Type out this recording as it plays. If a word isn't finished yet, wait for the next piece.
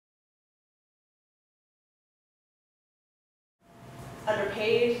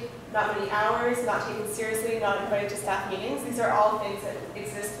underpaid, not many hours, not taken seriously, not invited to staff meetings. These are all things that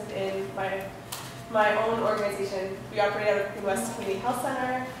exist within my own organization. We operate out of the West Community Health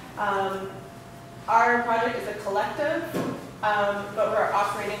Center. Our project is a collective, but we're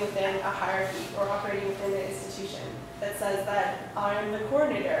operating within a hierarchy. We're operating within an institution that says that I'm the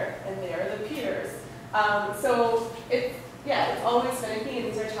coordinator and they are the peers. So it's always finicky,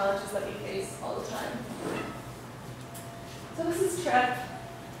 and these are challenges that we face all the time. So this is TRIP.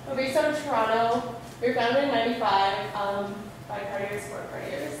 We're based out of Toronto. We were founded in '95 by partiers for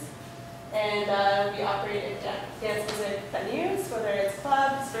partiers. And we operate in dance music venues, whether it's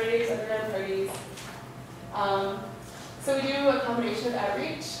clubs, raves, underground parties. So we do a combination of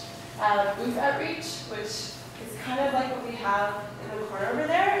outreach, booth outreach, which is kind of like what we have in the corner over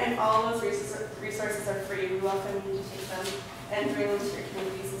there, and all of those resources are free. We welcome you to take them and bring them to your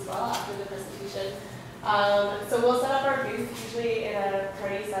communities as well after the presentation. So we'll set up our booth usually in a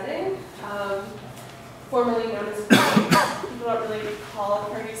party setting, formerly known as raves. People don't really call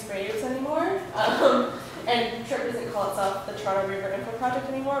parties raves anymore. And TRIP doesn't call itself the Toronto River Info Project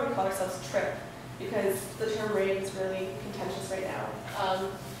anymore. We call ourselves TRIP because the term rave is really contentious right now.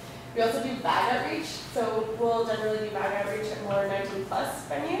 We also do bag outreach. So we'll generally do bag outreach at more 19+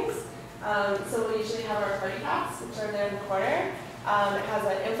 venues. So we'll usually have our party packs, which are there in the corner. It has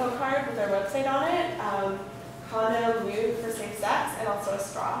an info card with our website on it, condom, lube for safe sex, and also a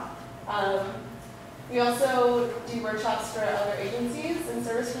straw. We also do workshops for other agencies and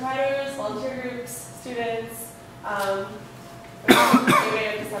service providers, volunteer groups, students, a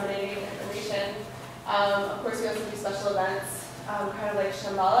way of disseminating information. Of course, we also do special events, kind of like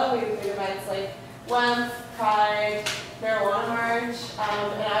Shambhala. We do big events like WEMF, Pride, Marijuana March,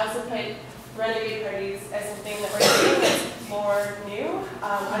 and I also put renegade parties as something that we're doing that's more new.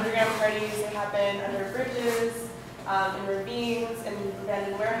 Underground parties, they happen under bridges, in ravines, in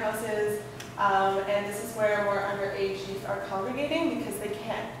abandoned warehouses, and this is where more underage youth are congregating because they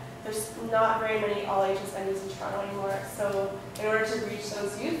can't. There's not very many all-ages venues in Toronto anymore, so in order to reach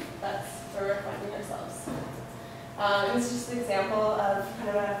those youth, that's where we're finding ourselves. And this is just an example of kind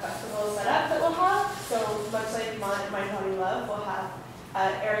of a festival setup that we'll have. So much like Mind Body Love, we'll have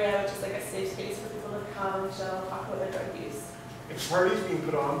an area which is like a safe space for people to come, chill, talk about their drug use. If parties being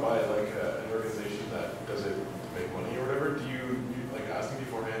put on by like an organization that does it to make money or whatever, do you like ask them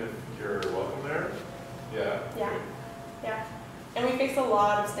beforehand if you're welcome there? Yeah. Yeah. Okay. Yeah. And we face a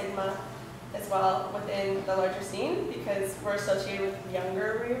lot of stigma as well within the larger scene because we're associated with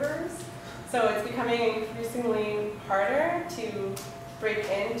younger ravers. So it's becoming increasingly harder to break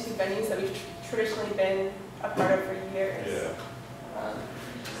into venues that we've traditionally been a part of for years. Yeah.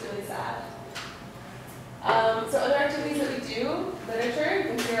 It's really sad. So other activities that we do, literature, you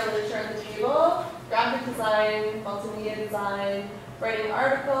can see our literature on the table, graphic design, multimedia design, writing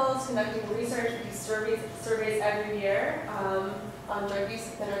articles, conducting research. We do surveys every year on drug use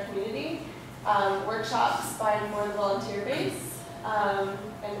within our community, workshops by more the volunteer base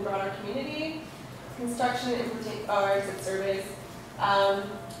and the broader community, construction, exit surveys.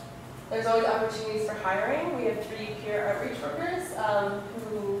 There's always opportunities for hiring. We have 3 peer outreach workers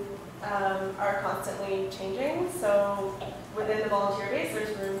who are constantly changing. So within the volunteer base,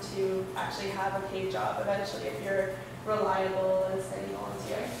 there's room to actually have a paid job eventually if you're reliable and steady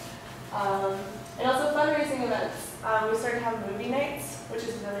volunteer. And also fundraising events. We started to have movie nights, which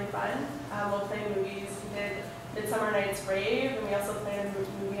is really fun. We'll play movies. We did Midsummer Night's Rave, and we also played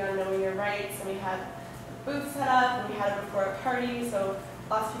a movie on knowing your rights, and we had a booth set up, and we had it before a party, so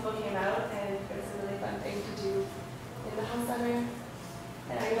lots of people came out, and it was a really fun thing to do in the health center.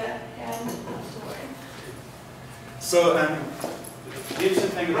 And I'm going to hand off to Lauren. So, the interesting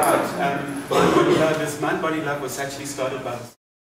thing about Mind Body Love is Mind Body Love was actually started by